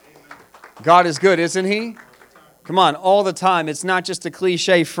God is good, isn't He? Come on, all the time. It's not just a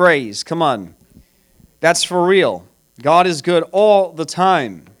cliche phrase. Come on. That's for real. God is good all the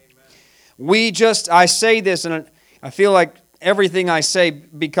time. I say this, and I feel like everything I say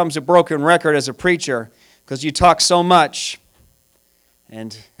becomes a broken record as a preacher because you talk so much.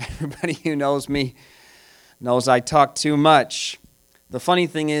 And everybody who knows me knows I talk too much. The funny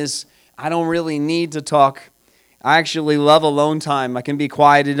thing is, I don't really need to talk. I actually love alone time. I can be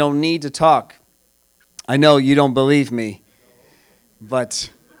quiet. I don't need to talk. I know you don't believe me.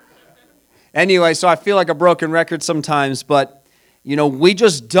 But anyway, so I feel like a broken record sometimes, but, we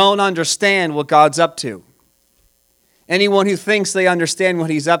just don't understand what God's up to. Anyone who thinks they understand what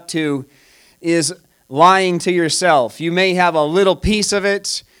He's up to is lying to yourself. You may have a little piece of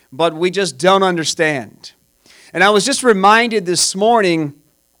it, but we just don't understand. And I was just reminded this morning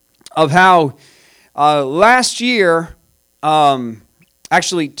of how last year,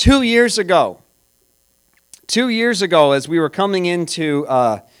 actually 2 years ago, as we were coming into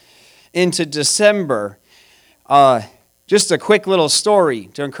December, just a quick little story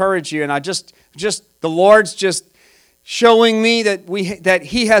to encourage you, and I just the Lord's just showing me that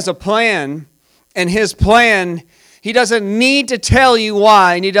He has a plan, and His plan, He doesn't need to tell you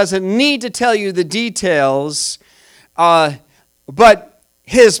why, and He doesn't need to tell you the details, but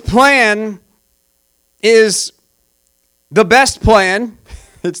His plan is the best plan.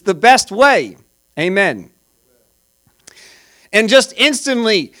 It's the best way. Amen. And just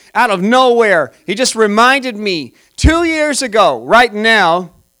instantly, out of nowhere, He just reminded me, 2 years ago, right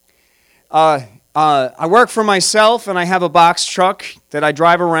now, I work for myself, and I have a box truck that I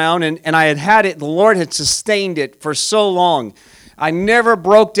drive around, and I had it. The Lord had sustained it for so long. I never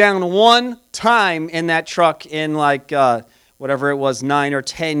broke down one time in that truck in whatever it was, 9 or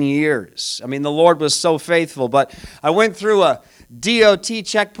 10 years. I mean, the Lord was so faithful. But I went through a DOT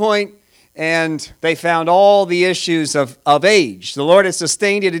checkpoint, and they found all the issues of age. The Lord had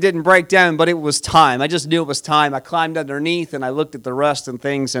sustained it. It didn't break down, but it was time. I just knew it was time. I climbed underneath, and I looked at the rust and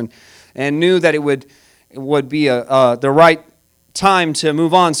things, and knew that it would be the right time to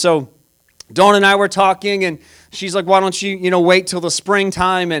move on. So Dawn and I were talking, and she's like, why don't you, wait till the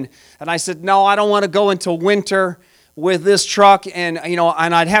springtime? And I said, no, I don't want to go into winter with this truck, and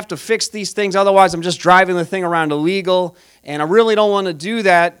I'd have to fix these things. Otherwise, I'm just driving the thing around illegal, and I really don't want to do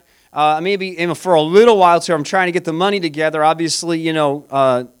that. Maybe for a little while till I'm trying to get the money together. Obviously,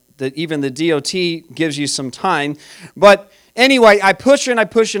 even the DOT gives you some time. But anyway, I push and I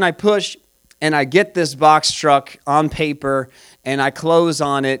push and I push, and I get this box truck on paper, and I close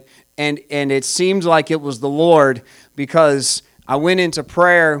on it, and it seemed like it was the Lord, because I went into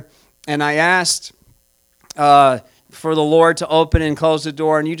prayer, and I asked for the Lord to open and close the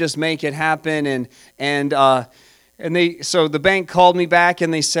door, and you just make it happen, so the bank called me back,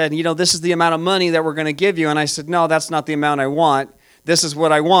 and they said, this is the amount of money that we're going to give you. And I said, no, that's not the amount I want. This is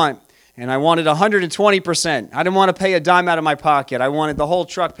what I want. And I wanted 120%. I didn't want to pay a dime out of my pocket. I wanted the whole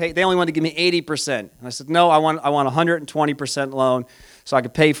truck paid. They only wanted to give me 80%. And I said, no, I want 120% loan so I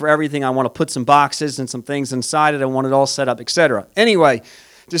could pay for everything. I want to put some boxes and some things inside it. I want it all set up, etc. Anyway,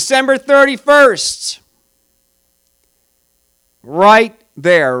 December 31st, right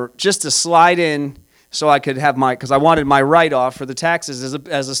there, just to slide in, so I could have because I wanted my write-off for the taxes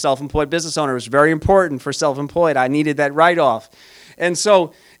as a self-employed business owner. It was very important for self-employed. I needed that write-off. And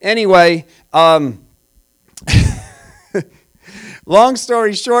so, anyway, long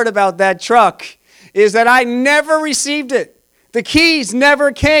story short about that truck is that I never received it. The keys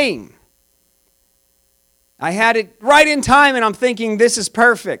never came. I had it right in time, and I'm thinking, this is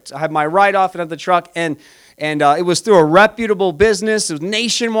perfect. I have my write-off of the truck, and it was through a reputable business. It was a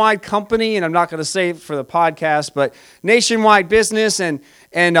nationwide company, and I'm not going to say it for the podcast, but nationwide business, and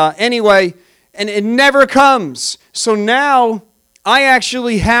anyway, and it never comes. So now I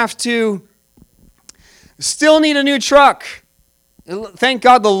actually have to still need a new truck. Thank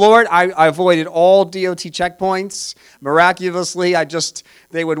God the Lord, I avoided all DOT checkpoints. Miraculously,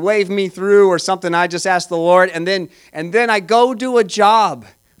 they would wave me through or something. I just asked the Lord, and then I go do a job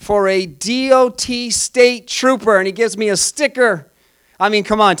for a DOT state trooper, and he gives me a sticker. I mean,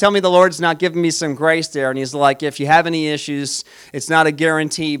 come on, tell me the Lord's not giving me some grace there. And he's like, if you have any issues, it's not a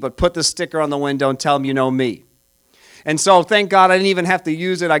guarantee, but put the sticker on the window and tell him you know me. And so, thank God I didn't even have to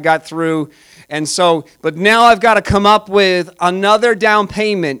use it. I got through. And so, but now I've got to come up with another down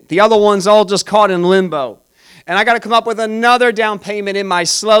payment. The other one's all just caught in limbo. And I got to come up with another down payment in my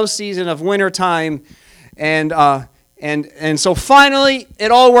slow season of wintertime. And so finally,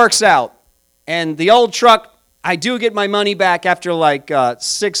 it all works out. And the old truck, I do get my money back after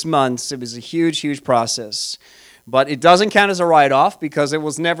 6 months. It was a huge, huge process. But it doesn't count as a write-off because it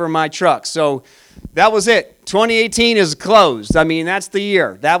was never my truck. So that was it. 2018 is closed. I mean, that's the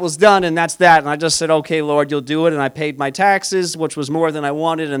year. That was done, and that's that. And I just said, okay, Lord, you'll do it. And I paid my taxes, which was more than I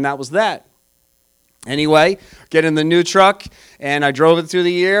wanted, and that was that. Anyway, get in the new truck, and I drove it through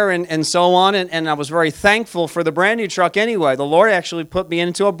the year and so on, and I was very thankful for the brand new truck anyway. The Lord actually put me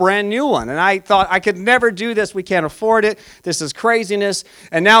into a brand new one, and I thought I could never do this. We can't afford it. This is craziness.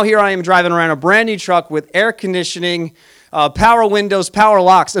 And now here I am driving around a brand new truck with air conditioning, power windows, power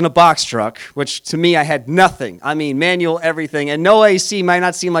locks, and a box truck, which to me I had nothing. I mean, manual everything. And no AC might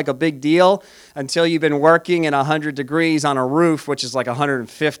not seem like a big deal until you've been working in 100 degrees on a roof, which is like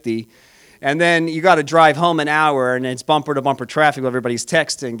 150. And then you got to drive home an hour, and it's bumper-to-bumper traffic while everybody's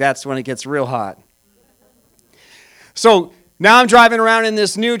texting. That's when it gets real hot. So now I'm driving around in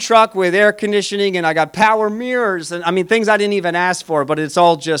this new truck with air conditioning, and I got power mirrors, and I mean things I didn't even ask for, but it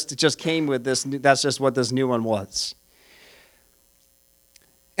just came with this. That's just what this new one was.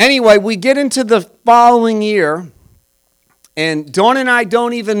 Anyway, we get into the following year, and Dawn and I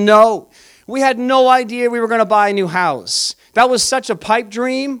don't even know. We had no idea we were going to buy a new house. That was such a pipe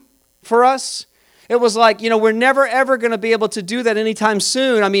dream for us. It was like, we're never, ever going to be able to do that anytime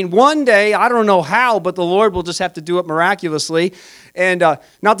soon. I mean, one day, I don't know how, but the Lord will just have to do it miraculously. And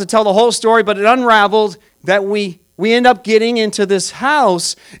not to tell the whole story, but it unraveled that we end up getting into this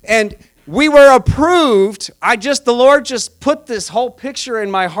house, and we were approved. The Lord just put this whole picture in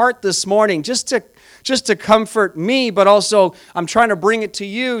my heart this morning just to comfort me, but also I'm trying to bring it to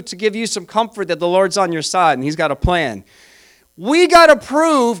you to give you some comfort that the Lord's on your side, and He's got a plan. We got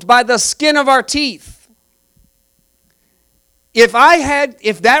approved by the skin of our teeth. If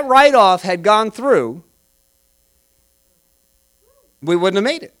that write-off had gone through, we wouldn't have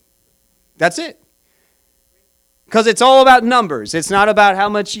made it. That's it. Because it's all about numbers. It's not about how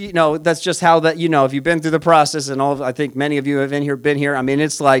much, that's just how that, if you've been through the process, and I think many of you have been here. I mean,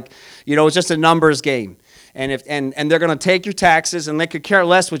 it's like, it's just a numbers game. And they're going to take your taxes, and they could care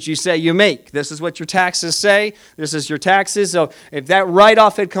less what you say you make. This is what your taxes say. This is your taxes. So if that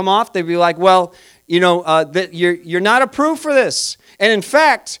write-off had come off, they'd be like, well, that you're not approved for this. And in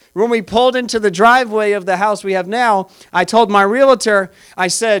fact, when we pulled into the driveway of the house we have now, I told my realtor, I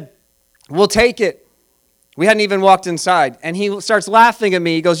said, we'll take it. We hadn't even walked inside. And he starts laughing at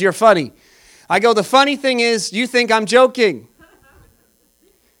me. He goes, you're funny. I go, the funny thing is, you think I'm joking.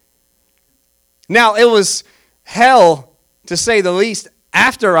 Now, it was hell, to say the least,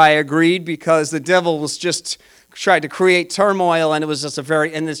 after I agreed, because the devil was just tried to create turmoil, and it was just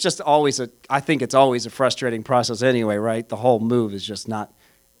I think it's always a frustrating process anyway, right? The whole move is just not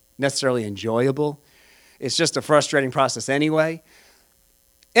necessarily enjoyable. It's just a frustrating process anyway.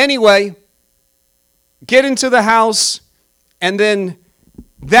 Anyway, get into the house, and then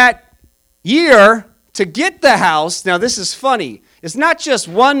that year to get the house, now this is funny. It's not just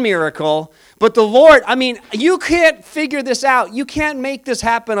one miracle, but the Lord, you can't figure this out. You can't make this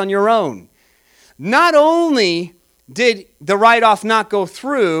happen on your own. Not only did the write-off not go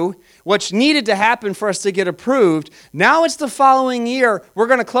through, which needed to happen for us to get approved, now it's the following year, we're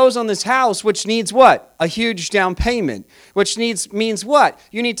going to close on this house, which needs what? A huge down payment, which means what?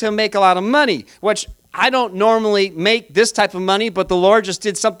 You need to make a lot of money, which I don't normally make this type of money, but the Lord just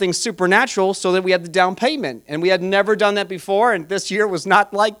did something supernatural so that we had the down payment. And we had never done that before, and this year was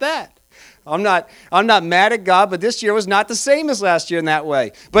not like that. I'm not mad at God, but this year was not the same as last year in that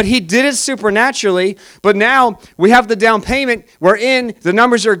way. But He did it supernaturally, but now we have the down payment. We're in, the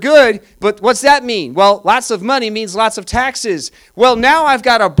numbers are good, but what's that mean? Well, lots of money means lots of taxes. Well, now I've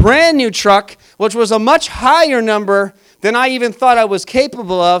got a brand new truck, which was a much higher number than I even thought I was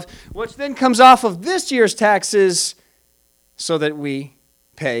capable of, which then comes off of this year's taxes so that we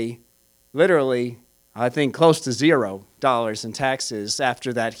pay literally, I think, close to $0 in taxes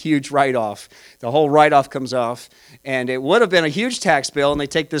after that huge write-off. The whole write-off comes off, and it would have been a huge tax bill, and they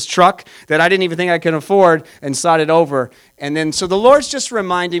take this truck that I didn't even think I could afford and start it over. And then, so the Lord's just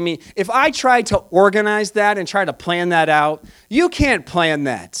reminding me, if I try to organize that and try to plan that out, you can't plan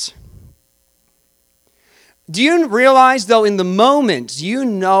that. Do you realize, though, in the moment, you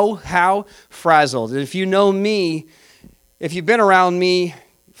know how frazzled? And if you know me, if you've been around me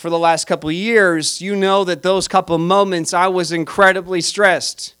for the last couple of years, you know that those couple of moments I was incredibly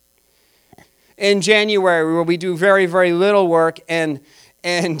stressed. In January, where we do very, very little work, and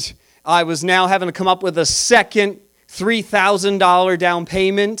I was now having to come up with a second $3,000 down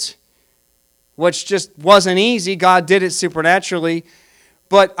payment, which just wasn't easy. God did it supernaturally.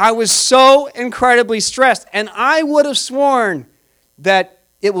 But I was so incredibly stressed, and I would have sworn that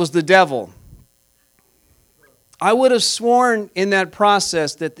it was the devil. I would have sworn in that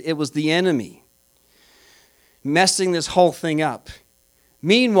process that it was the enemy. messing this whole thing up.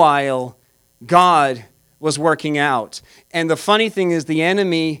 Meanwhile, God was working out. And the funny thing is the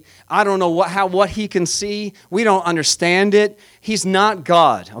enemy, I don't know what he can see. We don't understand it. He's not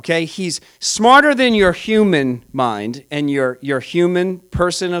God, okay? He's smarter than your human mind and your human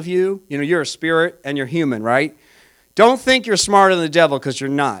person of you. You know, you're a spirit and you're human, right? Don't think you're smarter than the devil because you're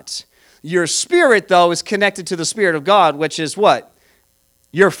not. Your spirit, though, is connected to the Spirit of God, which is what?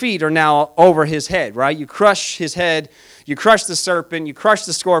 Your feet are now over his head, right? You crush his head, you crush the serpent, you crush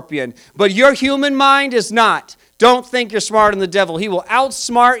the scorpion. But your human mind is not. Don't think you're smarter than the devil. He will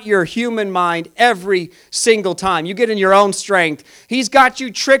outsmart your human mind every single time. You get in your own strength. He's got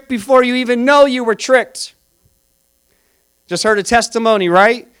you tricked before you even know you were tricked. Just heard a testimony,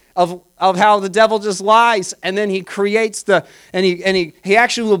 right? Of how the devil just lies, and then he creates he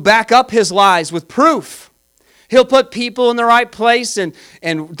actually will back up his lies with proof. He'll put people in the right place and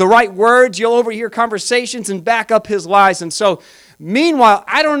the right words. You'll overhear conversations and back up his lies. And so, meanwhile,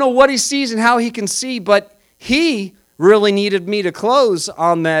 I don't know what he sees and how he can see, but he really needed me to close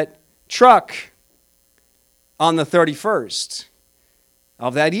on that truck on the 31st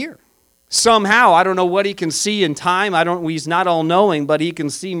of that year. Somehow, I don't know what he can see in time. He's not all-knowing, but he can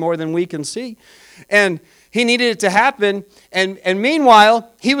see more than we can see. And he needed it to happen. And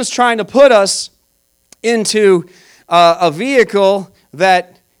meanwhile, he was trying to put us into a vehicle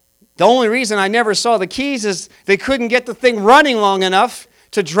that the only reason I never saw the keys is they couldn't get the thing running long enough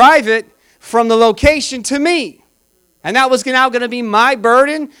to drive it from the location to me. And that was now going to be my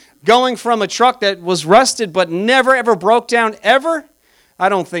burden, going from a truck that was rusted but never ever broke down ever? I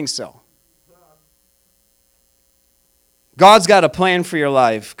don't think so. God's got a plan for your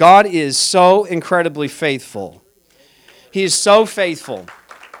life. God is so incredibly faithful. He is so faithful.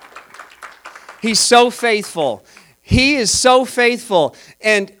 He's so faithful. He is so faithful.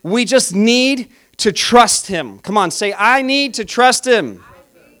 And we just need to trust him. Come on, say, I need to trust him.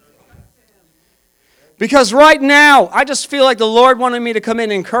 Because right now, I just feel like the Lord wanted me to come in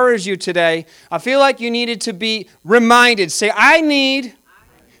and encourage you today. I feel like you needed to be reminded. Say, I need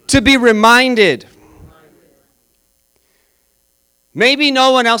to be reminded. Maybe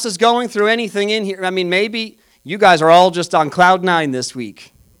no one else is going through anything in here. I mean, maybe you guys are all just on cloud 9 this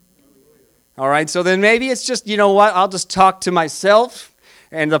week. All right, so then maybe it's just, you know what, I'll just talk to myself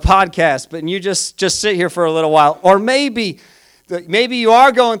and the podcast, but you just sit here for a little while. Or maybe you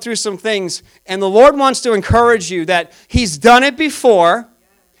are going through some things, and the Lord wants to encourage you that he's done it before,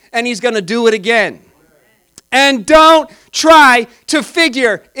 and he's going to do it again. And don't try to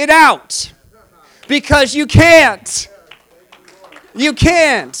figure it out, because you can't. You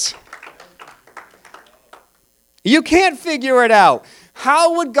can't. You can't figure it out.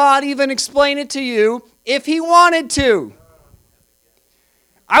 How would God even explain it to you if he wanted to?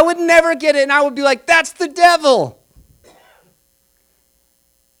 I would never get it, and I would be like, that's the devil.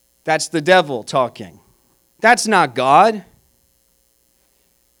 That's the devil talking. That's not God.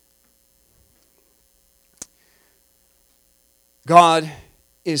 God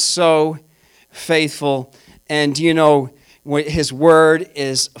is so faithful, and you know, his word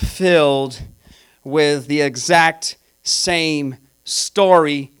is filled with the exact same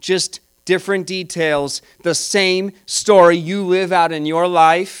story, just different details, the same story you live out in your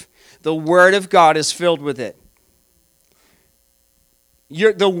life. The Word of God is filled with it.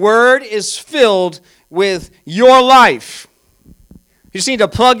 The Word is filled with your life. You just need to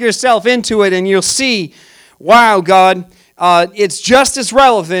plug yourself into it and you'll see, wow, God, it's just as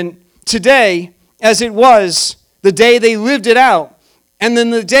relevant today as it was the day they lived it out, and then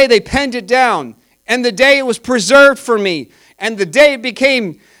the day they penned it down, and the day it was preserved for me, and the day it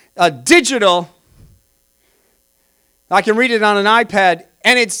became digital. I can read it on an iPad,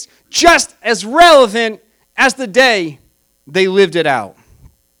 and it's just as relevant as the day they lived it out.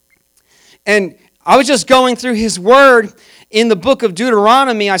 And I was just going through his word in the book of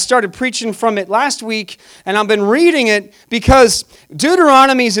Deuteronomy. I started preaching from it last week, and I've been reading it because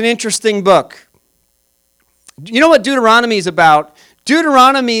Deuteronomy is an interesting book. You know what Deuteronomy is about?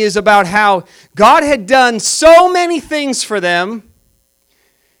 Deuteronomy is about how God had done so many things for them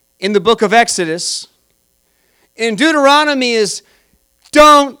in the book of Exodus. And Deuteronomy is,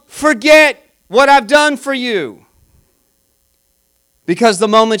 don't forget what I've done for you. Because the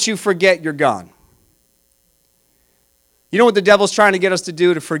moment you forget, you're gone. You know what the devil's trying to get us to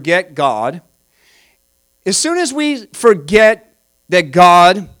do to forget God? As soon as we forget that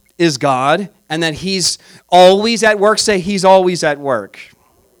God is God, and that he's always at work, say he's always at work.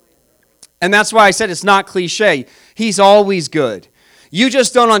 And that's why I said it's not cliche. He's always good. You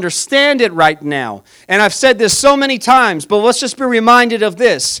just don't understand it right now. And I've said this so many times, but let's just be reminded of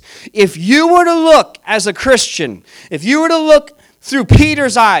this. If you were to look as a Christian, if you were to look through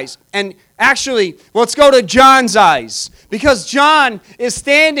Peter's eyes, and actually, let's go to John's eyes, because John is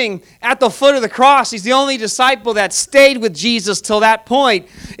standing at the foot of the cross. He's the only disciple that stayed with Jesus till that point.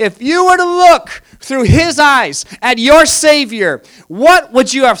 If you were to look through his eyes at your Savior, what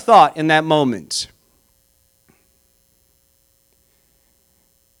would you have thought in that moment?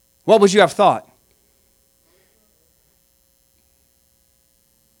 What would you have thought?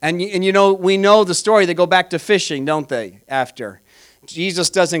 And you know, we know the story. They go back to fishing, don't they, after? Jesus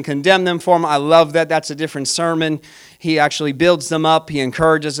doesn't condemn them for them. I love that. That's a different sermon. He actually builds them up. He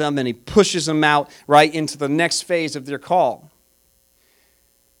encourages them, and he pushes them out right into the next phase of their call.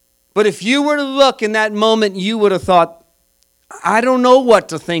 But if you were to look in that moment, you would have thought, I don't know what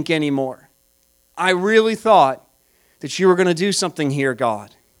to think anymore. I really thought that you were going to do something here,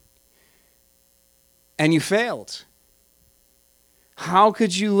 God. And you failed. How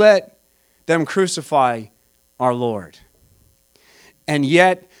could you let them crucify our Lord? And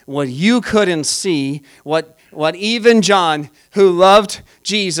yet, what you couldn't see, what even John, who loved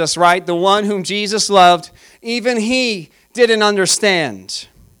Jesus, right, the one whom Jesus loved, even he didn't understand.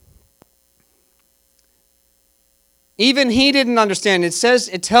 Even he didn't understand.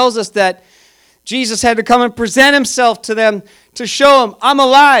 It tells us that Jesus had to come and present himself to them to show them, I'm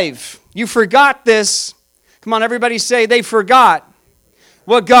alive. You forgot this. Come on, everybody say they forgot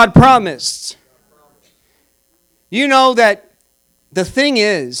what God promised. You know that the thing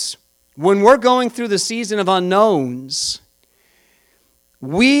is, when we're going through the season of unknowns,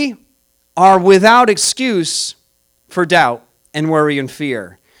 we are without excuse for doubt and worry and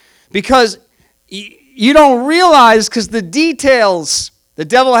fear. Because you don't realize, because the details, the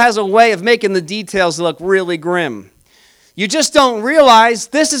devil has a way of making the details look really grim. You just don't realize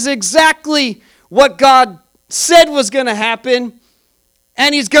this is exactly what God said was going to happen,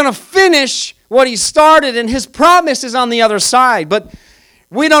 and he's going to finish what he started, and his promise is on the other side. But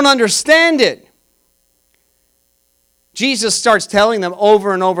we don't understand it. Jesus starts telling them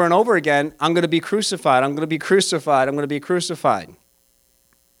over and over and over again, I'm going to be crucified, I'm going to be crucified, I'm going to be crucified.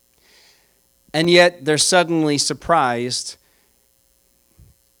 And yet they're suddenly surprised,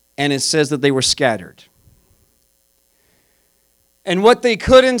 and it says that they were scattered. And what they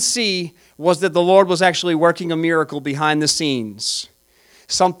couldn't see was that the Lord was actually working a miracle behind the scenes.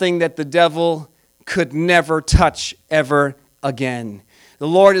 Something that the devil could never touch ever again. The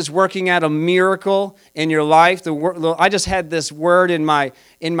Lord is working out a miracle in your life. I just had this word in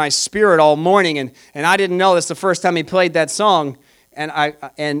my spirit all morning, and I didn't know this the first time he played that song,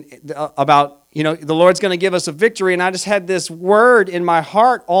 about, you know, the Lord's going to give us a victory, and I just had this word in my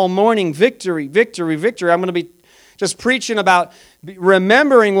heart all morning, victory, victory, victory. I'm going to be just preaching about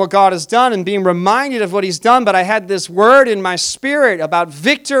remembering what God has done and being reminded of what he's done, but I had this word in my spirit about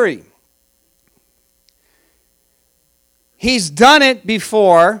victory. He's done it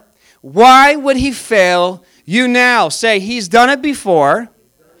before. Why would he fail you now? Say, he's done it before.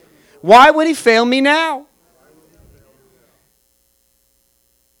 Why would he fail me now?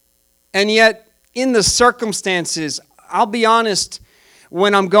 And yet, in the circumstances, I'll be honest,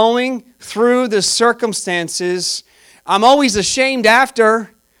 when I'm going through the circumstances, I'm always ashamed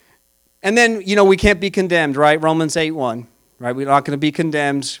after, and then, you know, we can't be condemned, right? Romans 8:1, right? We're not going to be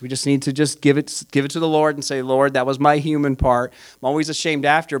condemned. We just need to just give it to the Lord and say, Lord, that was my human part. I'm always ashamed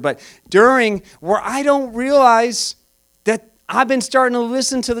after. But during where I don't realize that I've been starting to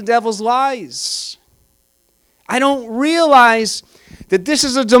listen to the devil's lies. I don't realize that this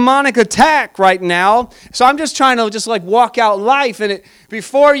is a demonic attack right now. So I'm just trying to just like walk out life, and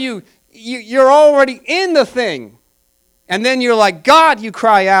before you're already in the thing. And then you're like, God, you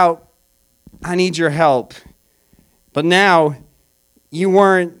cry out, I need your help. But now you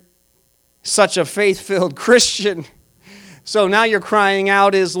weren't such a faith-filled Christian. So now you're crying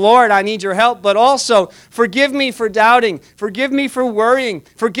out is, Lord, I need your help. But also, forgive me for doubting. Forgive me for worrying.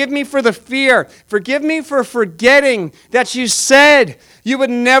 Forgive me for the fear. Forgive me for forgetting that you said you would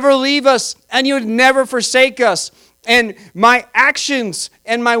never leave us and you would never forsake us. And my actions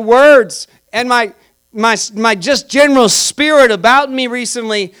and my words and my just general spirit about me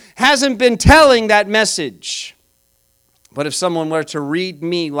recently hasn't been telling that message. But if someone were to read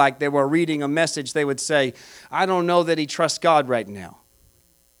me like they were reading a message, they would say, I don't know that he trusts God right now.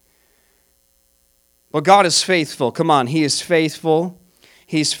 Well, God is faithful. Come on, he is faithful.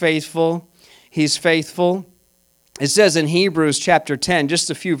 He's faithful. He's faithful. It says in Hebrews chapter 10, just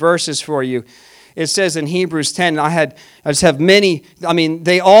a few verses for you. It says in Hebrews 10, I just have many,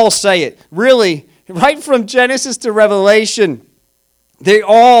 they all say it. Really, right from Genesis to Revelation,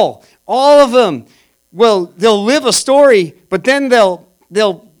 all of them, they'll live a story, but then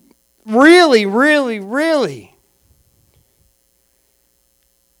they'll really, really, really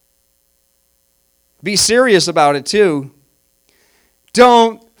be serious about it too.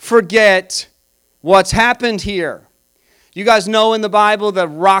 Don't forget what's happened here. You guys know in the Bible the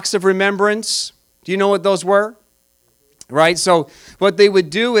rocks of remembrance? Do you know what those were? Right? So what they would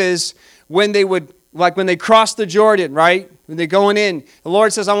do is when they crossed the Jordan, right? When they're going in, the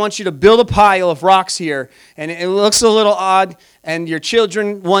Lord says, I want you to build a pile of rocks here. And it looks a little odd. And your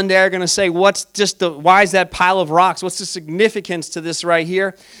children one day are going to say, why is that pile of rocks? What's the significance to this right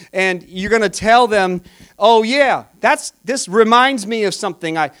here? And you're going to tell them, oh yeah, this reminds me of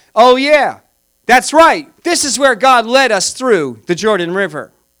something. Oh yeah, that's right. This is where God led us through the Jordan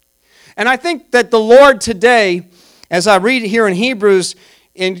River. And I think that the Lord today, as I read here in Hebrews,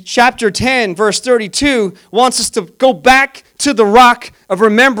 in chapter 10, verse 32, wants us to go back to the rock of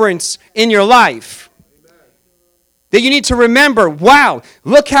remembrance in your life. Amen. That you need to remember, wow,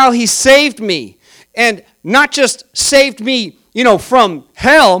 look how he saved me. And not just saved me, from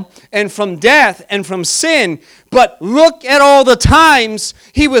hell and from death and from sin, but look at all the times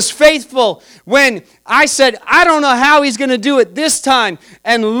he was faithful when I said, I don't know how he's going to do it this time.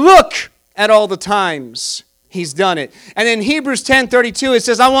 And look at all the times he's done it. And in Hebrews 10:32, it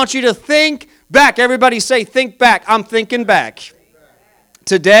says, I want you to think back. Everybody say, think back. I'm thinking back.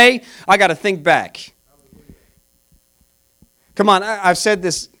 Today, I got to think back. Come on, I've said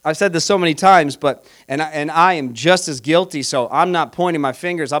this so many times, and I am just as guilty, so I'm not pointing my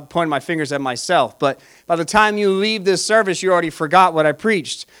fingers. I'm pointing my fingers at myself. But by the time you leave this service, you already forgot what I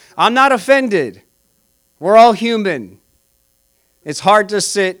preached. I'm not offended. We're all human. It's hard to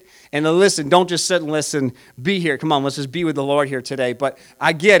sit and to listen. Don't just sit and listen. Be here. Come on, let's just be with the Lord here today. But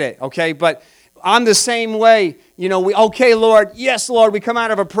I get it, okay? But I'm the same way. Okay, Lord, yes, Lord, we come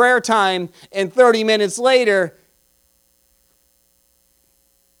out of a prayer time, and 30 minutes later,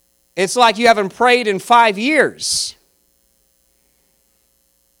 it's like you haven't prayed in 5 years.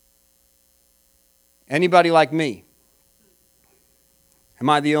 Anybody like me? Am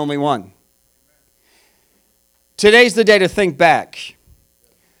I the only one? Today's the day to think back.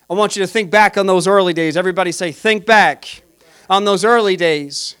 I want you to think back on those early days. Everybody say, think back on those early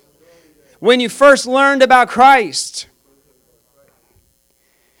days. When you first learned about Christ.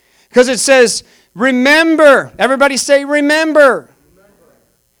 Because it says, remember. Everybody say, remember.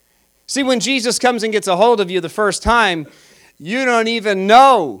 See, when Jesus comes and gets a hold of you the first time, you don't even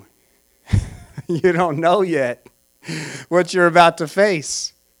know. You don't know yet what you're about to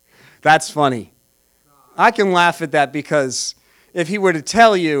face. That's funny. I can laugh at that because if he were to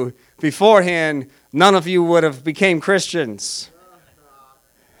tell you beforehand, none of you would have became Christians.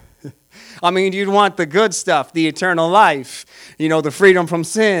 I mean, you'd want the good stuff, the eternal life, the freedom from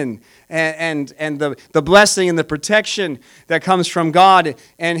sin, and the blessing and the protection that comes from God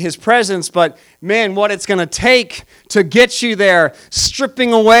and his presence. But man, what it's going to take to get you there,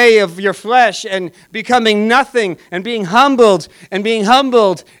 stripping away of your flesh and becoming nothing and being humbled and being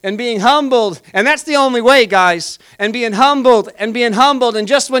humbled and being humbled. And that's the only way, guys. And being humbled and being humbled. And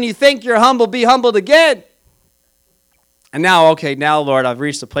just when you think you're humble, be humbled again. And now, Lord, I've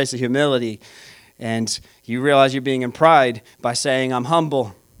reached a place of humility. And you realize you're being in pride by saying, I'm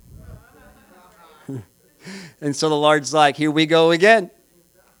humble. And so the Lord's like, here we go again.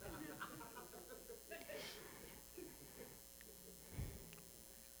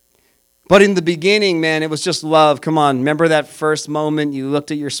 But in the beginning, man, it was just love. Come on, remember that first moment you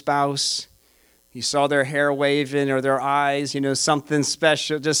looked at your spouse? You saw their hair waving or their eyes, something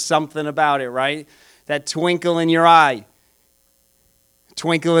special, just something about it, right? That twinkle in your eye.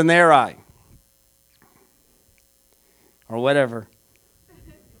 Twinkle in their eye. Or whatever.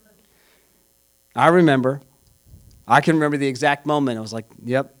 I remember. I can remember the exact moment. I was like,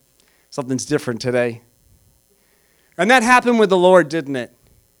 yep, something's different today. And that happened with the Lord, didn't it?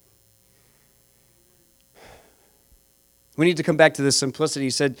 We need to come back to this simplicity.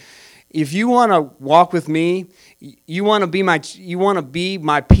 He said, if you want to walk with me, you want to be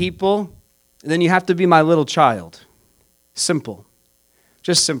my people, then you have to be my little child. Simple.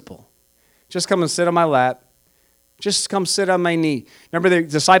 Just simple. Just come and sit on my lap. Just come sit on my knee. Remember the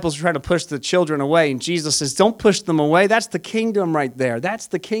disciples were trying to push the children away, and Jesus says, don't push them away. That's the kingdom right there. That's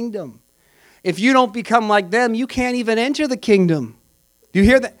the kingdom. If you don't become like them, you can't even enter the kingdom. Do you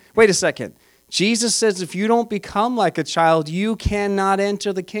hear that? Wait a second. Jesus says if you don't become like a child, you cannot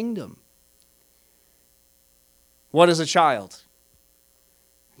enter the kingdom. What is a child?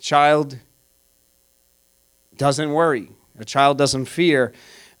 A child doesn't worry. A child doesn't fear.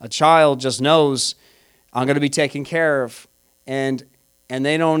 A child just knows I'm going to be taken care of. And And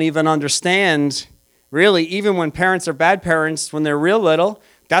they don't even understand, really, even when parents are bad parents, when they're real little,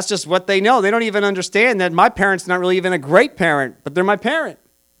 that's just what they know. They don't even understand that my parent's not really even a great parent, but they're my parent,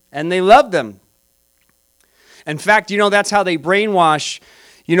 and they love them. In fact, that's how they brainwash.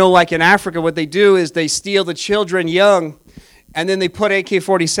 Like in Africa, what they do is they steal the children young, and then they put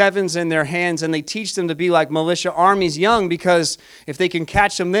AK-47s in their hands, and they teach them to be like militia armies young, because if they can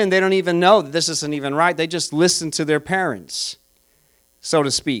catch them then, they don't even know that this isn't even right. They just listen to their parents, so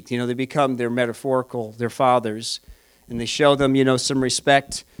to speak. They become their fathers, and they show them, some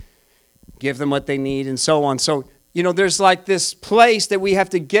respect, give them what they need, and so on. So, there's like this place that we have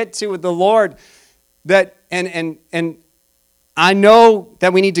to get to with the Lord that, and I know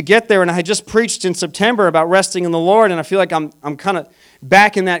that we need to get there, and I just preached in September about resting in the Lord, and I feel like I'm kind of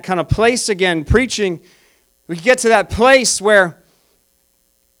back in that kind of place again, preaching. We get to that place where,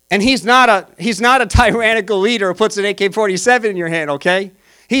 and he's not a tyrannical leader who puts an AK-47 in your hand, okay?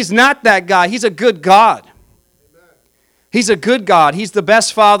 He's not that guy. He's a good God. He's a good God. He's the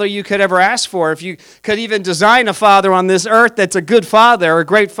best father you could ever ask for. If you could even design a father on this earth that's a good father or a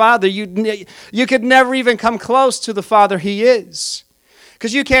great father, you could never even come close to the father he is.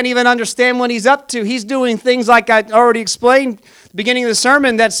 Because you can't even understand what he's up to. He's doing things like I already explained at the beginning of the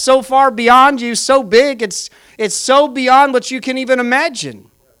sermon that's so far beyond you, so big, it's so beyond what you can even imagine.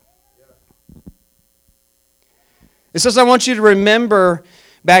 It says, I want you to remember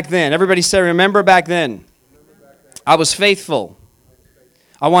back then. Everybody say, remember back then. I was faithful.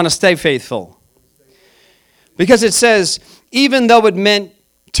 I want to stay faithful. Because it says, even though it meant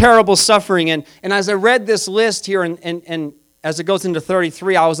terrible suffering, and as I read this list here, and as it goes into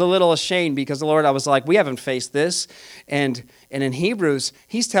 33, I was a little ashamed because the Lord, I was like, we haven't faced this. And in Hebrews,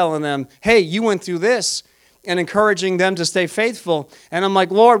 he's telling them, hey, you went through this, and encouraging them to stay faithful. And I'm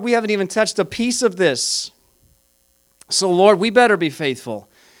like, Lord, we haven't even touched a piece of this. So Lord, we better be faithful.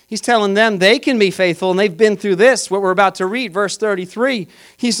 He's telling them they can be faithful, and they've been through this, what we're about to read, verse 33.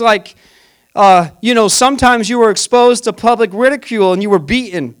 He's like, sometimes you were exposed to public ridicule and you were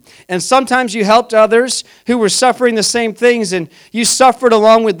beaten. And sometimes you helped others who were suffering the same things, and you suffered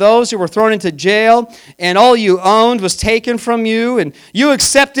along with those who were thrown into jail, and all you owned was taken from you, and you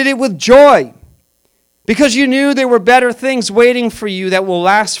accepted it with joy because you knew there were better things waiting for you that will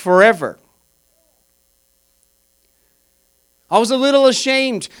last forever. I was a little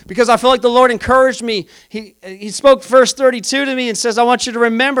ashamed because I feel like the Lord encouraged me. He spoke verse 32 to me and says, I want you to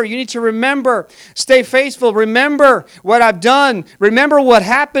remember. You need to remember. Stay faithful. Remember what I've done. Remember what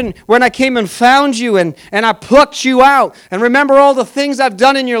happened when I came and found you and I plucked you out. And remember all the things I've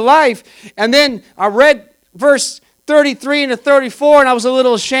done in your life. And then I read verse 33 into 34, and I was a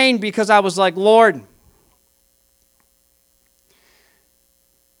little ashamed because I was like, Lord,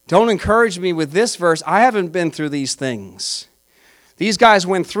 don't encourage me with this verse. I haven't been through these things. These guys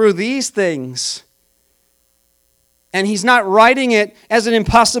went through these things. And he's not writing it as an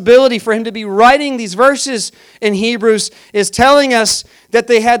impossibility. For him to be writing these verses in Hebrews is telling us that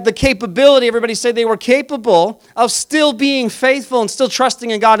they had the capability, everybody say they were capable of still being faithful and still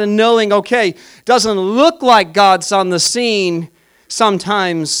trusting in God and knowing, okay, doesn't look like God's on the scene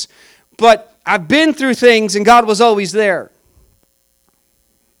sometimes, but I've been through things and God was always there.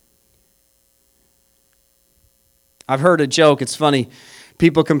 I've heard a joke, it's funny.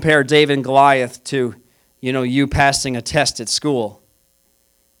 People compare David and Goliath to, you passing a test at school.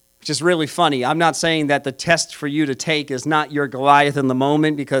 Which is really funny. I'm not saying that the test for you to take is not your Goliath in the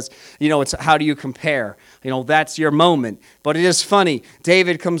moment because, it's how do you compare? That's your moment. But it is funny.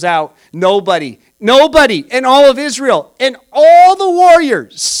 David comes out, nobody in all of Israel, and all the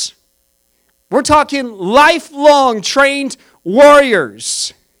warriors. We're talking lifelong trained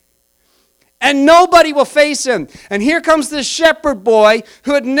warriors. And nobody will face him. And here comes this shepherd boy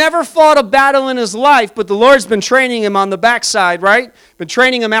who had never fought a battle in his life, but the Lord's been training him on the backside, right? Been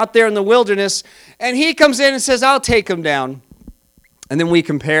training him out there in the wilderness. And he comes in and says, I'll take him down. And then we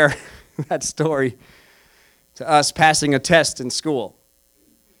compare that story to us passing a test in school.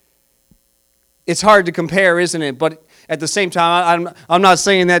 It's hard to compare, isn't it? But at the same time, I'm not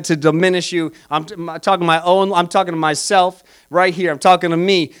saying that to diminish you. I'm talking to myself right here. I'm talking to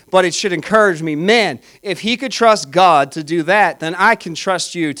me. But it should encourage me. Man, if he could trust God to do that, then I can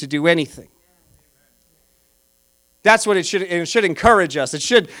trust you to do anything. That's what it should encourage us. It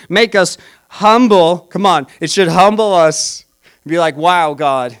should make us humble. Come on. It should humble us. Be like, wow,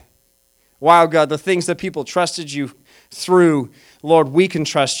 God. Wow, God, the things that people trusted you through, Lord, we can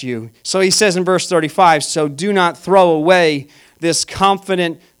trust you. So he says in verse 35, so do not throw away this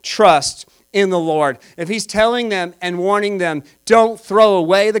confident trust in the Lord, if he's telling them and warning them, don't throw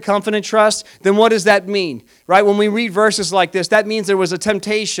away the confident trust, then what does that mean? Right? When we read verses like this, that means there was a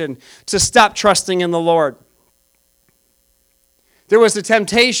temptation to stop trusting in the Lord. There was a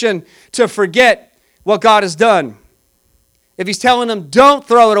temptation to forget what God has done. If he's telling them, don't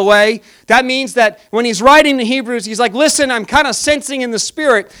throw it away, that means that when he's writing the Hebrews, he's like, listen, I'm kind of sensing in the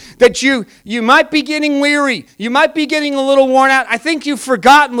Spirit that you might be getting weary. You might be getting a little worn out. I think you've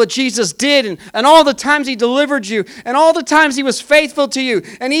forgotten what Jesus did and all the times he delivered you and all the times he was faithful to you.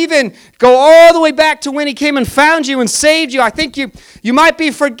 And even go all the way back to when he came and found you and saved you. I think you might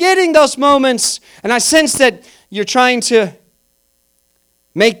be forgetting those moments. And I sense that you're trying to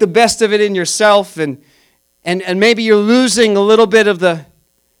make the best of it in yourself, and maybe you're losing a little bit of the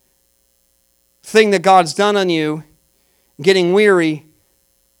thing that God's done on you, getting weary.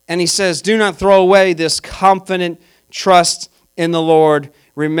 And he says, do not throw away this confident trust in the Lord.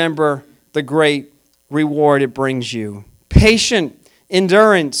 Remember the great reward it brings you. Patient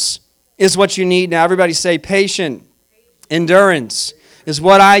endurance is what you need now. Everybody say patient endurance is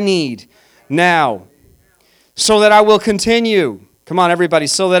what I need now, so that I will continue. Come on, everybody.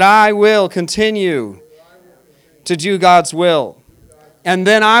 So that I will continue to do God's will. And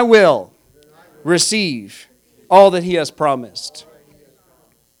then I will receive all that he has promised.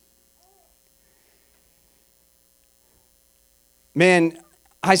 Man,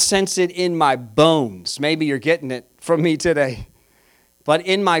 I sense it in my bones. Maybe you're getting it from me today. But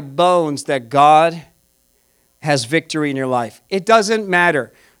in my bones that God has victory in your life. It doesn't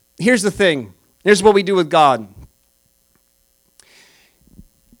matter. Here's the thing. Here's what we do with God.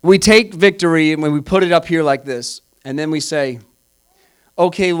 We take victory and when we put it up here like this, and then we say,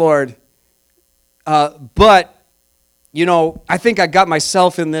 okay, Lord, but, I think I got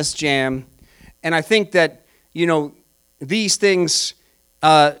myself in this jam, and I think that, these things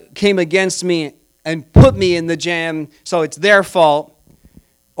came against me and put me in the jam, so it's their fault,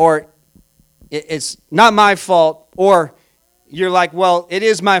 or it's not my fault, or you're like, well, it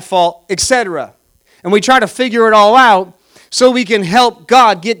is my fault, etc. And we try to figure it all out, so we can help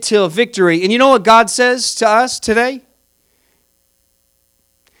God get to a victory. And you know what God says to us today?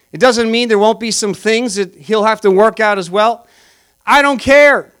 It doesn't mean there won't be some things that he'll have to work out as well. I don't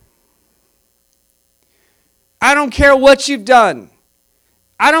care. I don't care what you've done.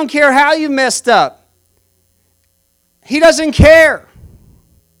 I don't care how you messed up. He doesn't care.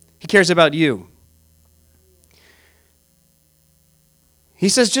 He cares about you. He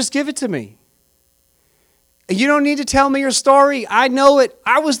says, just give it to me. You don't need to tell me your story. I know it.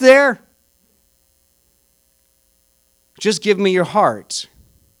 I was there. Just give me your heart.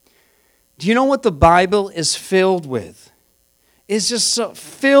 Do you know what the Bible is filled with? It's just so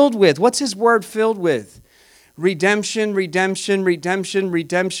filled with. What's his word filled with? Redemption, redemption, redemption,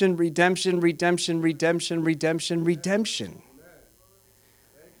 redemption, redemption, redemption, redemption, redemption, redemption.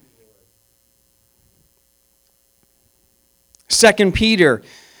 Second Peter,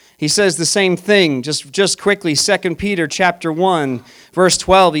 he says the same thing, just quickly. 2 Peter chapter 1, verse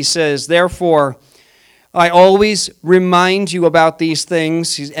 12, he says, therefore, I always remind you about these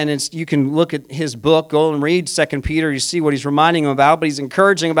things. You can look at his book, go and read 2 Peter, you see what he's reminding them about, but he's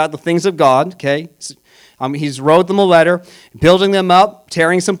encouraging about the things of God, okay? He's wrote them a letter, building them up,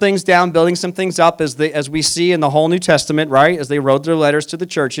 tearing some things down, building some things up, as we see in the whole New Testament, right? As they wrote their letters to the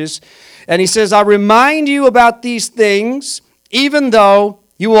churches. And he says, I remind you about these things, even though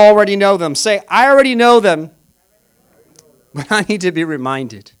you already know them. Say, I already know them, but I need to be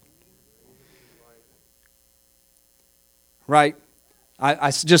reminded. Right?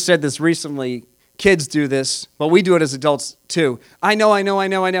 I just said this recently. Kids do this, but we do it as adults too. I know.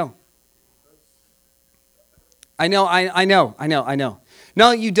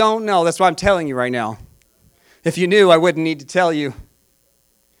 No, you don't know. That's what I'm telling you right now. If you knew, I wouldn't need to tell you.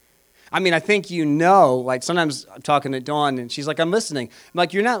 I think you know. Like sometimes I'm talking to Dawn and she's like, I'm listening. I'm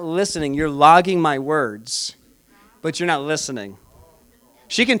like, you're not listening. You're logging my words, but you're not listening.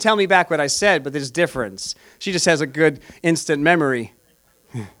 She can tell me back what I said, but there's difference. She just has a good instant memory.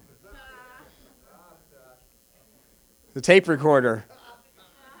 The tape recorder.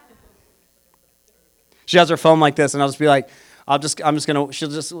 She has her phone like this, and I'll just be like,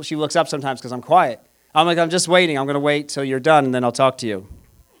 she looks up sometimes because I'm quiet. I'm like, I'm just waiting. I'm going to wait till you're done, and then I'll talk to you.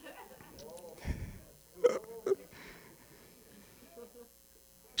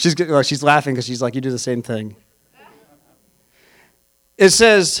 She's laughing because she's like, you do the same thing. It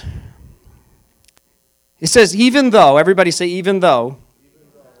says, even though, everybody say, even though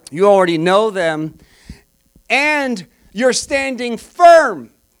you already know them, and you're standing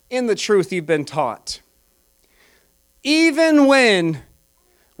firm in the truth you've been taught. Even when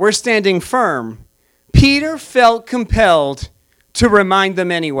were standing firm, Peter felt compelled to remind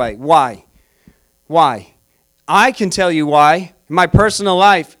them anyway. Why? Why? I can tell you why. In my personal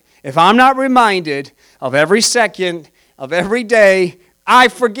life, if I'm not reminded of every second of every day, I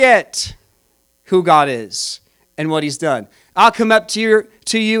forget who God is and what He's done. I'll come up to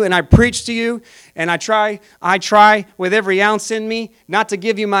you and I preach to you, and I try with every ounce in me not to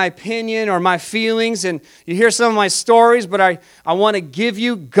give you my opinion or my feelings, and you hear some of my stories, but I want to give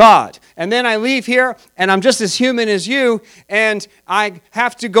you God. And then I leave here and I'm just as human as you, and I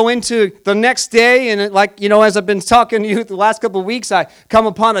have to go into the next day, and as I've been talking to you the last couple of weeks, I come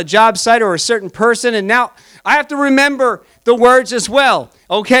upon a job site or a certain person, and now I have to remember the words as well.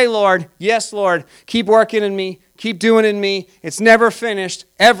 Okay, Lord, yes, Lord, keep working in me. Keep doing in me. It's never finished,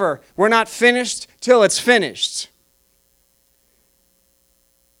 ever. We're not finished till it's finished.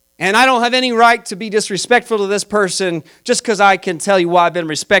 And I don't have any right to be disrespectful to this person just because I can tell you why I've been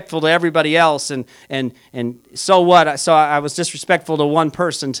respectful to everybody else. And so what? So I was disrespectful to one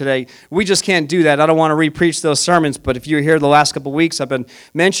person today. We just can't do that. I don't want to re-preach those sermons, but if you're here the last couple of weeks, I've been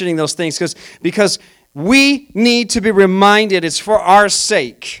mentioning those things because we need to be reminded it's for our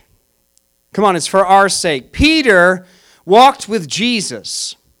sake. Come on, it's for our sake. Peter walked with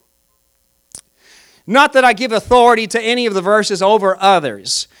Jesus. Not that I give authority to any of the verses over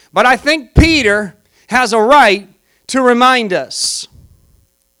others, but I think Peter has a right to remind us.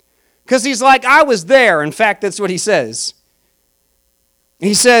 Because he's like, I was there. In fact, that's what he says.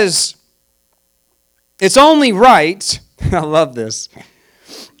 He says, it's only right, I love this,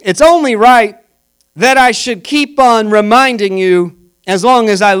 it's only right that I should keep on reminding you as long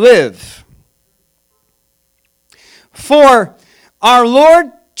as I live. For our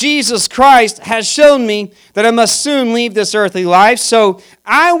Lord Jesus Christ has shown me that I must soon leave this earthly life, so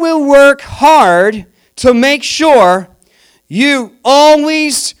I will work hard to make sure you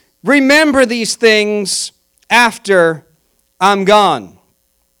always remember these things after I'm gone.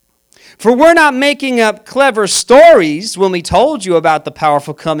 For we're not making up clever stories when we told you about the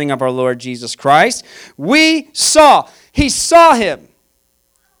powerful coming of our Lord Jesus Christ. He saw Him.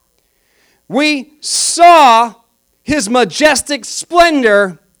 We saw His majestic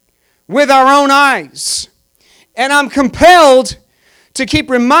splendor with our own eyes. And I'm compelled to keep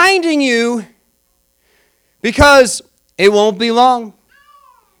reminding you because it won't be long.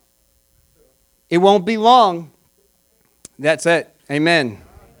 It won't be long. That's it. Amen.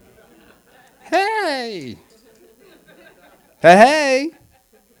 Hey. Hey.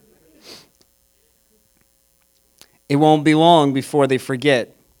 It won't be long before they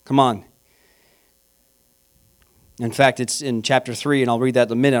forget. Come on. In fact, it's in chapter 3, and I'll read that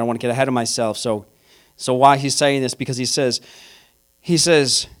in a minute. I don't want to get ahead of myself. So why he's saying this? Because he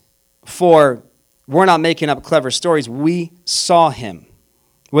says, for we're not making up clever stories. We saw Him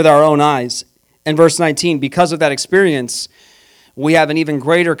with our own eyes. And verse 19, because of that experience, we have an even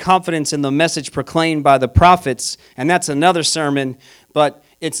greater confidence in the message proclaimed by the prophets. And that's another sermon, but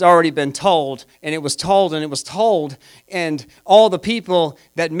it's already been told, and it was told, and it was told. And all the people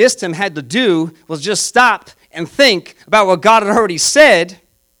that missed Him had to do was just stop and think about what God had already said.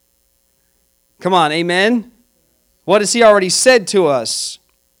 Come on, amen? What has He already said to us?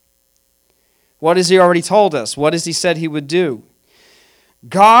 What has He already told us? What has He said He would do?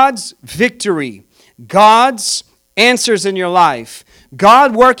 God's victory, God's answers in your life,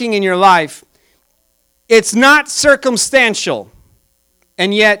 God working in your life, it's not circumstantial,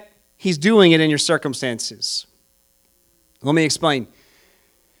 and yet He's doing it in your circumstances. Let me explain.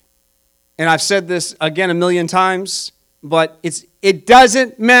 And I've said this again a million times, but it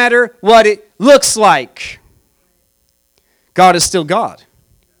doesn't matter what it looks like. God is still God.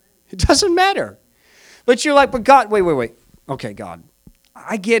 It doesn't matter. But you're like, but God, wait. Okay, God,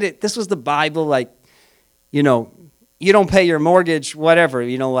 I get it. This was the Bible, you don't pay your mortgage, whatever,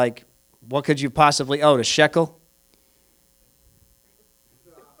 what could you possibly owe? A shekel?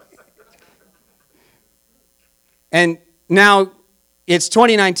 And now it's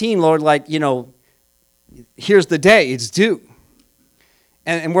 2019, Lord, here's the day, it's due.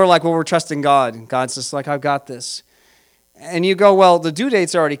 And we're like, well, we're trusting God. And God's just like, I've got this. And you go, well, the due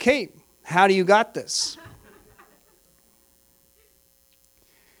date's already came. How do you got this?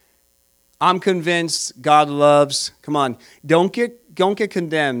 I'm convinced God loves. Come on, don't get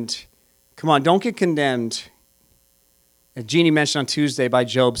condemned. Come on, don't get condemned. As Jeannie mentioned on Tuesday by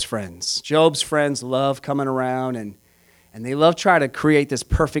Job's friends. Job's friends love coming around and they love trying to create this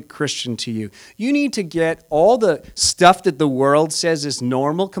perfect Christian to you. You need to get all the stuff that the world says is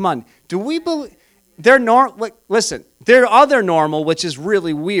normal. Come on, do we believe they're normal? Listen, there are other normal, which is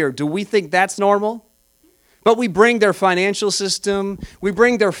really weird. Do we think that's normal? But we bring their financial system. We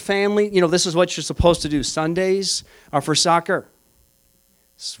bring their family. This is what you're supposed to do. Sundays are for soccer.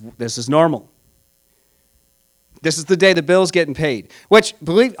 This is normal. This is the day the bill's getting paid. Which,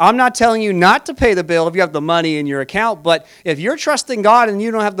 I'm not telling you not to pay the bill if you have the money in your account. But if you're trusting God and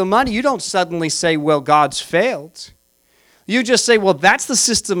you don't have the money, you don't suddenly say, well, God's failed. You just say, well, that's the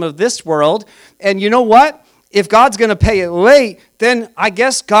system of this world. And you know what? If God's going to pay it late, then I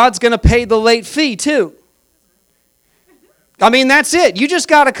guess God's going to pay the late fee too. I mean, that's it. You just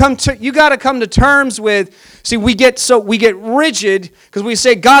got to come to terms with. See, we get rigid because we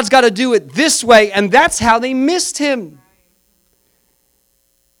say God's got to do it this way, and that's how they missed him.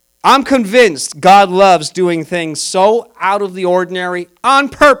 I'm convinced God loves doing things so out of the ordinary on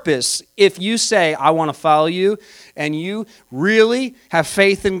purpose. If you say, I want to follow you, and you really have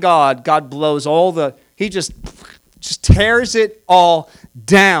faith in God, God blows he just tears it all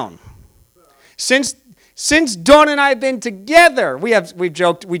down. Since Dawn and I have been together, we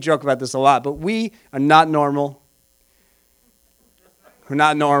joke about this a lot, but we are not normal. We're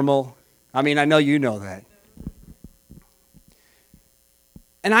not normal. I mean, I know you know that.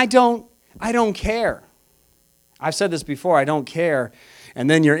 And I don't care. I've said this before, I don't care. And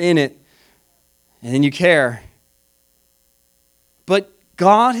then you're in it, and then you care. But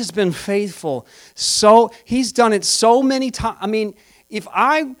God has been faithful. So he's done it so many times. I mean, if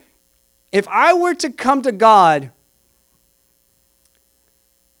I were to come to God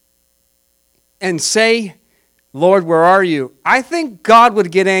and say, Lord, where are you? I think God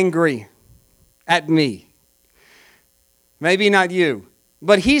would get angry at me. Maybe not you.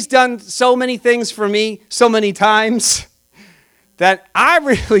 But he's done so many things for me so many times that I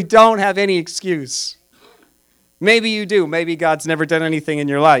really don't have any excuse. Maybe you do. Maybe God's never done anything in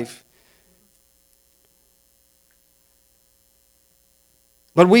your life.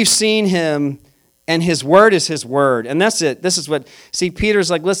 But we've seen him, and his word is his word. And that's it. This is what, Peter's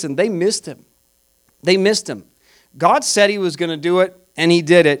like, listen, they missed him. They missed him. God said he was going to do it, and he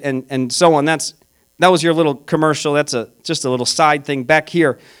did it, and so on. That was your little commercial. That's just a little side thing. Back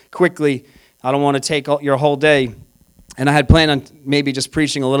here, quickly, I don't want to take your whole day. And I had planned on maybe just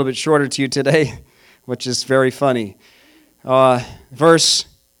preaching a little bit shorter to you today, which is very funny. Verse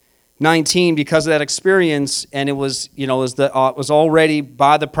 19, because of that experience, and it was already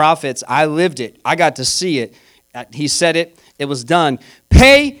by the prophets. I lived it. I got to see it. He said it. It was done.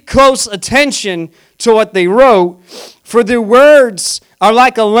 Pay close attention to what they wrote, for their words are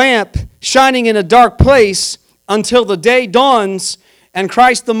like a lamp shining in a dark place until the day dawns and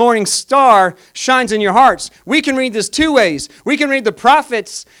Christ the morning star shines in your hearts. We can read this two ways. We can read the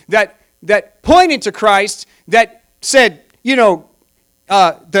prophets that pointed to Christ, that said,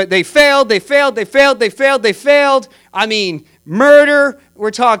 that they failed. I mean, murder.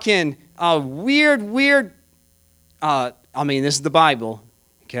 We're talking weird. This is the Bible,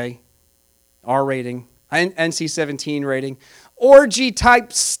 okay? R rating, NC-17 rating. Orgy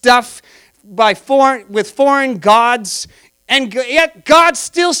type stuff with foreign gods, and yet God's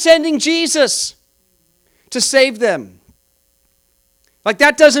still sending Jesus to save them. Like,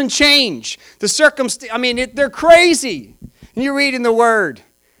 that doesn't change. They're crazy. And you read in the Word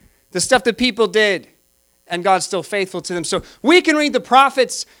the stuff that people did, and God's still faithful to them. So we can read the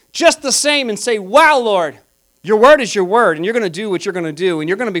prophets just the same and say, wow, Lord, your word is your word, and you're going to do what you're going to do, and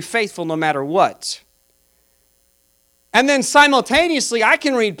you're going to be faithful no matter what. And then simultaneously, I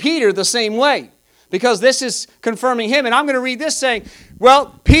can read Peter the same way, because this is confirming him. And I'm going to read this saying,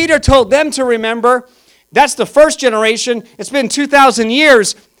 well, Peter told them to remember. That's the first generation. It's been 2,000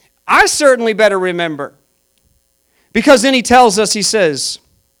 years. I certainly better remember. Because then he tells us, he says,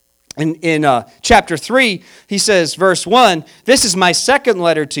 in chapter 3, he says, verse 1, this is my second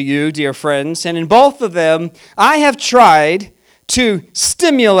letter to you, dear friends, and in both of them, I have tried to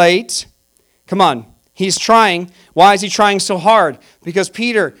stimulate. Come on, he's trying. Why is he trying so hard? Because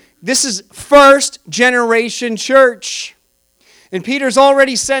Peter, this is first generation church. And Peter's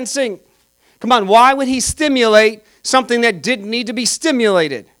already sensing, come on, why would he stimulate something that didn't need to be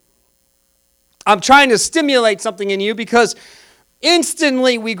stimulated? I'm trying to stimulate something in you because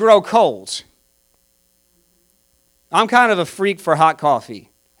instantly we grow cold. I'm kind of a freak for hot coffee.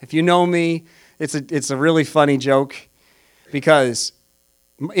 If you know me, it's a really funny joke because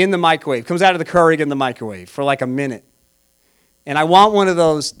in the microwave, comes out of the Keurig in the microwave for like a minute. And I want one of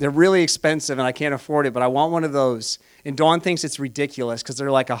those. They're really expensive and I can't afford it, but I want one of those. And Dawn thinks it's ridiculous because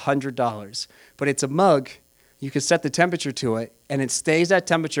they're like $100. But it's a mug. You can set the temperature to it, and it stays at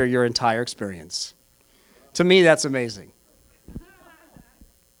temperature your entire experience. To me, that's amazing.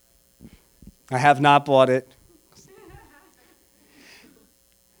 I have not bought it.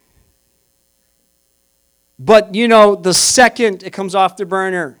 But, you know, the second it comes off the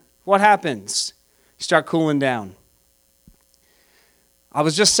burner, what happens? You start cooling down. I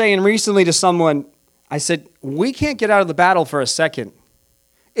was just saying recently to someone, I said, we can't get out of the battle for a second.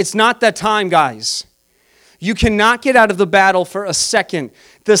 It's not that time, guys. You cannot get out of the battle for a second.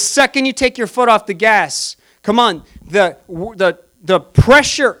 The second you take your foot off the gas, come on, the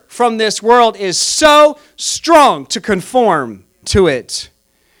pressure from this world is so strong to conform to it.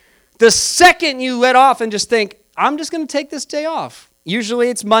 The second you let off and just think, I'm just going to take this day off. Usually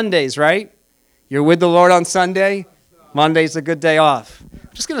it's Mondays, right? You're with the Lord on Sunday. Monday's a good day off. I'm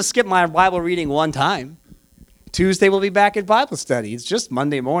just going to skip my Bible reading one time. Tuesday we'll be back at Bible study. It's just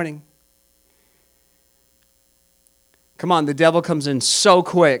Monday morning. Come on, the devil comes in so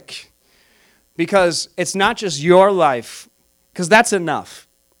quick because it's not just your life, because that's enough.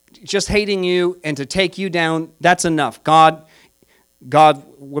 Just hating you and to take you down, that's enough. God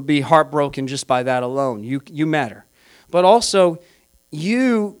would be heartbroken just by that alone. You matter. But also,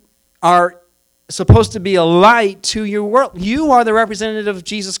 you are supposed to be a light to your world. You are the representative of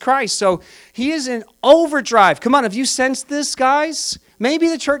Jesus Christ. So he is in overdrive. Come on, have you sensed this, guys? Maybe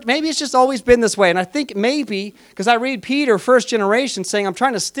the church, maybe it's just always been this way. And I think maybe, because I read Peter, first generation, saying, I'm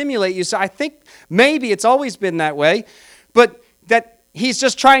trying to stimulate you. So I think maybe it's always been that way. But that he's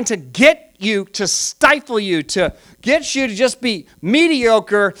just trying to get you, to stifle you, to get you to just be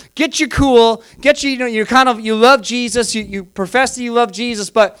mediocre, get you cool, get you, you love Jesus, you profess that you love Jesus,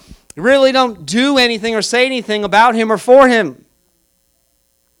 but you really don't do anything or say anything about him or for him.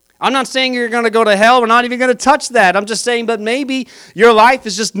 I'm not saying you're going to go to hell. We're not even going to touch that. I'm just saying, but maybe your life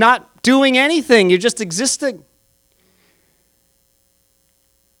is just not doing anything. You're just existing.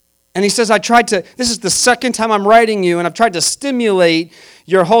 And he says, this is the second time I'm writing you, and I've tried to stimulate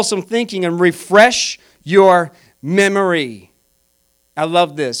your wholesome thinking and refresh your memory. I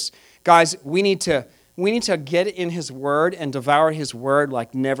love this. Guys, we need to get in his word and devour his word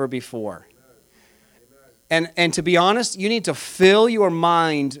like never before. And to be honest, you need to fill your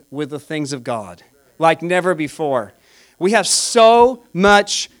mind with the things of God like never before. We have so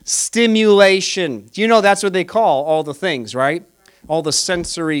much stimulation. You know that's what they call all the things, right? All the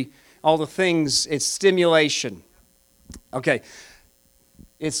sensory, all the things, it's stimulation. Okay,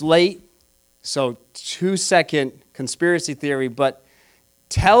 it's late, so 2-second conspiracy theory, but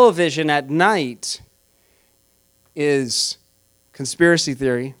television at night is conspiracy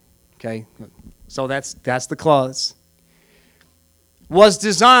theory, okay? So that's the clause. Was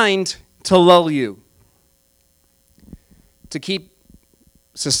designed to lull you, to keep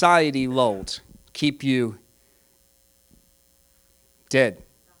society lulled, keep you dead,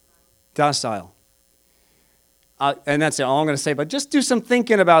 docile. And that's all I'm going to say, but just do some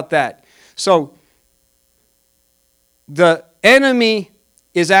thinking about that. So the enemy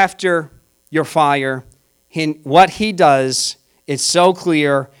is after your fire. What he does is so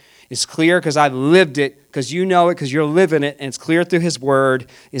clear. It's clear because I've lived it, because you know it, because you're living it, and it's clear through his word.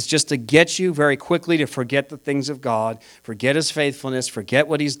 It's just to get you very quickly to forget the things of God, forget his faithfulness, forget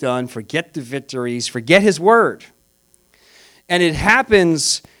what he's done, forget the victories, forget his word. And it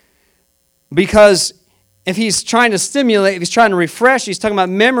happens because if he's trying to stimulate, if he's trying to refresh, he's talking about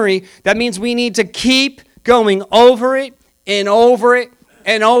memory, that means we need to keep going over it and over it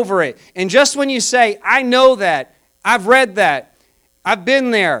and over it. And just when you say, I know that, I've read that, I've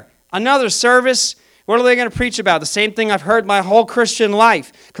been there, another service, what are they going to preach about? The same thing I've heard my whole Christian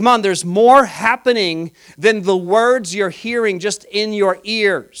life. Come on, there's more happening than the words you're hearing just in your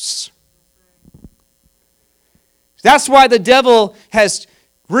ears. That's why the devil has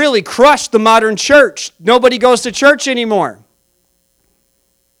really crushed the modern church. Nobody goes to church anymore.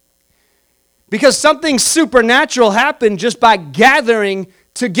 Because something supernatural happened just by gathering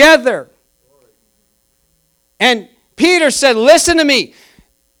together. And Peter said, listen to me.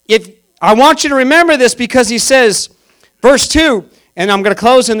 I want you to remember this, because he says, verse 2, and I'm going to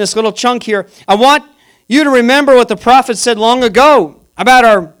close in this little chunk here. I want you to remember what the prophet said long ago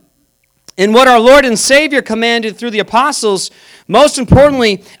about what our Lord and Savior commanded through the apostles. Most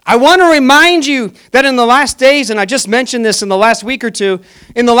importantly, I want to remind you that in the last days, and I just mentioned this in the last week or two,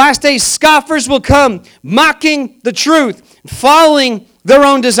 in the last days, scoffers will come, mocking the truth, following their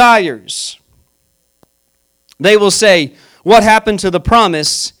own desires. They will say, what happened to the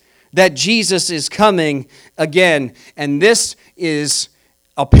promise that Jesus is coming again? And this is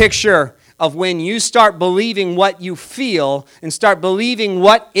a picture of when you start believing what you feel and start believing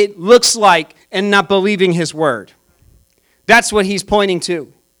what it looks like and not believing his word. That's what he's pointing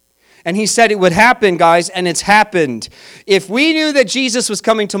to. And he said it would happen, guys, and it's happened. If we knew that Jesus was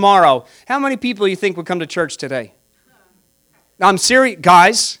coming tomorrow, how many people do you think would come to church today? I'm serious,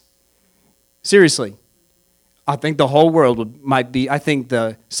 guys. Seriously. I think the whole world might be, I think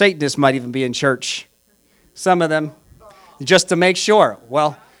the Satanists might even be in church. Some of them, just to make sure.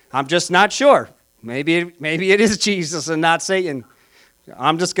 Well, I'm just not sure. Maybe it is Jesus and not Satan.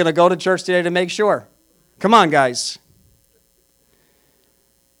 I'm just going to go to church today to make sure. Come on, guys.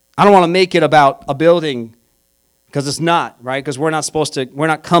 I don't want to make it about a building because it's not, right? Because we're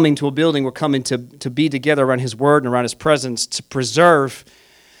not coming to a building. We're coming to be together around His Word and around His presence to preserve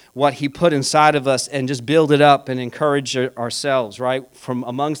what He put inside of us and just build it up and encourage ourselves, right? From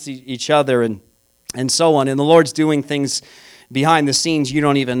amongst each other and so on. And the Lord's doing things behind the scenes you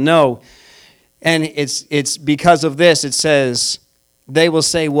don't even know. And it's because of this, it says, they will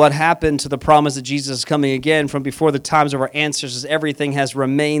say, what happened to the promise that Jesus is coming again from before the times of our ancestors? Everything has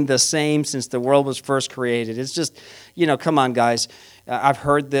remained the same since the world was first created. It's just, come on, guys. I've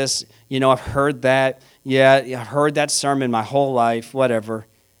heard this. I've heard that. Yeah, I've heard that sermon my whole life, whatever.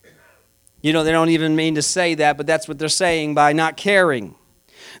 They don't even mean to say that, but that's what they're saying by not caring.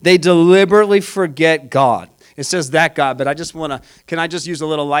 They deliberately forget God. It says that God, but can I just use a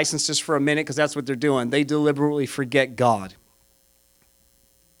little license just for a minute? Because that's what they're doing. They deliberately forget God.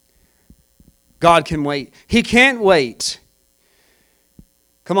 God can wait. He can't wait.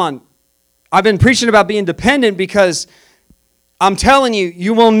 Come on. I've been preaching about being dependent because I'm telling you,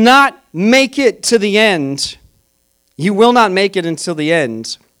 you will not make it to the end. You will not make it until the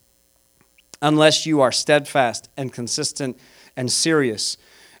end unless you are steadfast and consistent and serious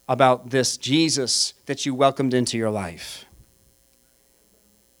about this Jesus that you welcomed into your life.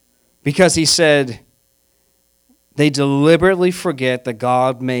 Because He said, they deliberately forget that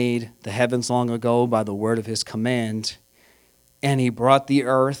God made the heavens long ago by the word of His command, and He brought the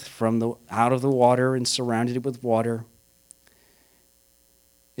earth out of the water and surrounded it with water.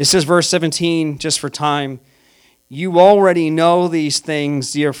 It says, verse 17, just for time, you already know these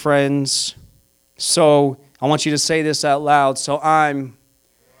things, dear friends. So I want you to say this out loud. So I'm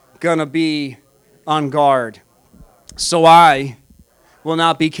going to be on guard. So I will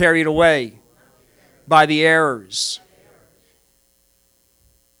not be carried away by the errors.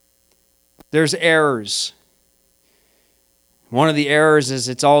 There's errors. One of the errors is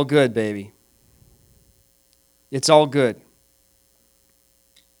it's all good, baby. It's all good.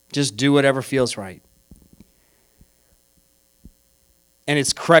 Just do whatever feels right. And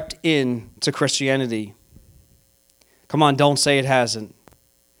it's crept in to Christianity. Come on, don't say it hasn't.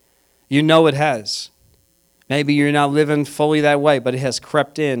 You know it has. Maybe you're not living fully that way, but it has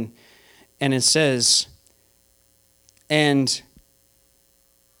crept in. And it says, and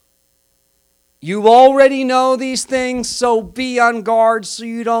you already know these things, so be on guard so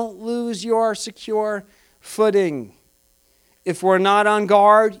you don't lose your secure footing. If we're not on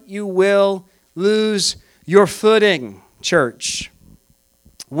guard, you will lose your footing, church.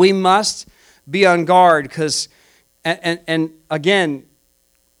 We must be on guard because, and again,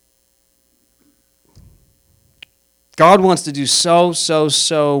 God wants to do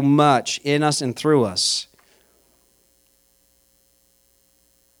so much in us and through us.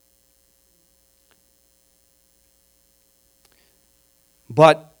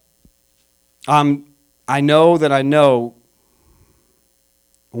 But I know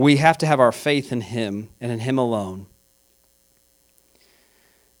we have to have our faith in Him and in Him alone.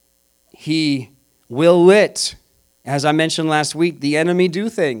 He will let, as I mentioned last week, the enemy do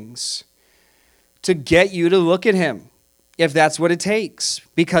things to get you to look at Him, if that's what it takes,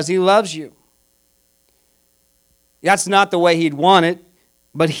 because He loves you. That's not the way He'd want it,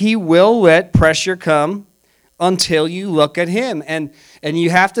 but He will let pressure come until you look at Him. And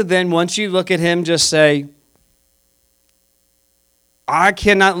you have to then, once you look at Him, just say, I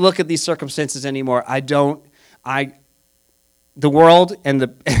cannot look at these circumstances anymore. The world and the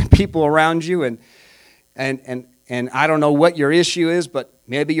people around you, and I don't know what your issue is, but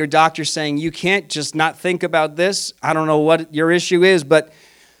maybe your doctor's saying you can't just not think about this. I don't know what your issue is, but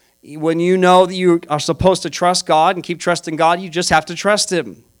when you know that you are supposed to trust God and keep trusting God, you just have to trust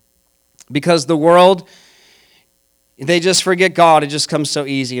Him. Because the world, they just forget God. It just comes so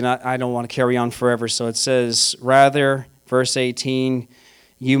easy, and I don't want to carry on forever. So it says, rather, verse 18,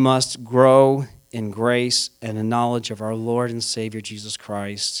 you must grow in grace and in knowledge of our Lord and Savior Jesus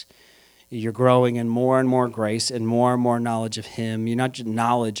Christ. You're growing in more and more grace and more knowledge of Him. You're not just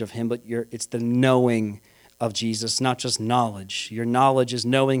knowledge of Him, but it's the knowing of Jesus, not just knowledge. Your knowledge is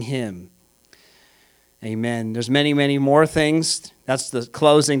knowing Him. Amen. There's many more things. That's the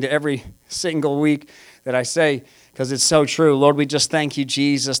closing to every single week that I say, because it's so true. Lord, we just thank You,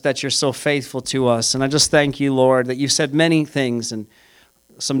 Jesus, that You're so faithful to us. And I just thank You, Lord, that You've said many things and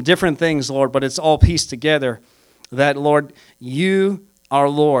some different things, Lord, but it's all pieced together. That, Lord, You are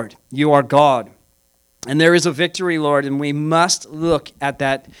Lord. You are God. And there is a victory, Lord, and we must look at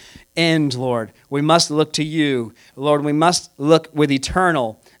that end, Lord. We must look to you, Lord. We must look with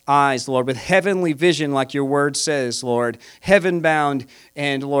eternal eyes, Lord, with heavenly vision, like your word says, Lord. Heaven bound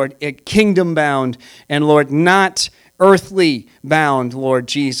and, Lord, kingdom bound, and, Lord, not earthly bound, Lord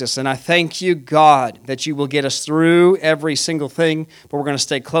Jesus. And I thank you, God, that you will get us through every single thing, but we're going to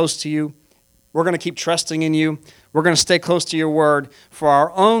stay close to you. We're going to keep trusting in you. We're going to stay close to your word for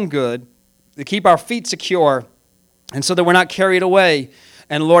our own good, to keep our feet secure, and so that we're not carried away.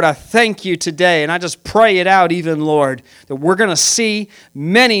 And Lord, I thank you today, and I just pray it out even, Lord, that we're going to see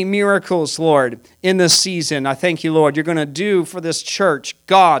many miracles, Lord, in this season. I thank you, Lord, you're going to do for this church.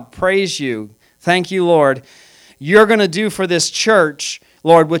 God, praise you. Thank you, Lord. You're going to do for this church,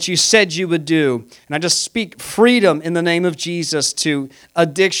 Lord, what you said you would do. And I just speak freedom in the name of Jesus to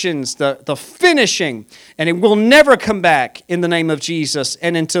addictions, the finishing, and it will never come back in the name of Jesus,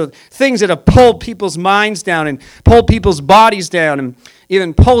 and into things that have pulled people's minds down and pulled people's bodies down and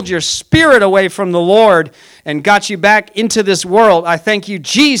even pulled your spirit away from the Lord and got you back into this world. I thank you,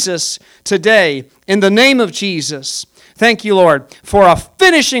 Jesus, today, in the name of Jesus. Thank you, Lord, for a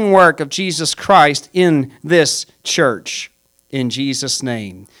finishing work of Jesus Christ in this church. In Jesus'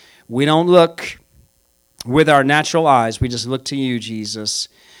 name. We don't look with our natural eyes. We just look to you, Jesus,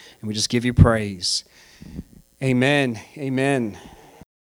 and we just give you praise. Amen. Amen.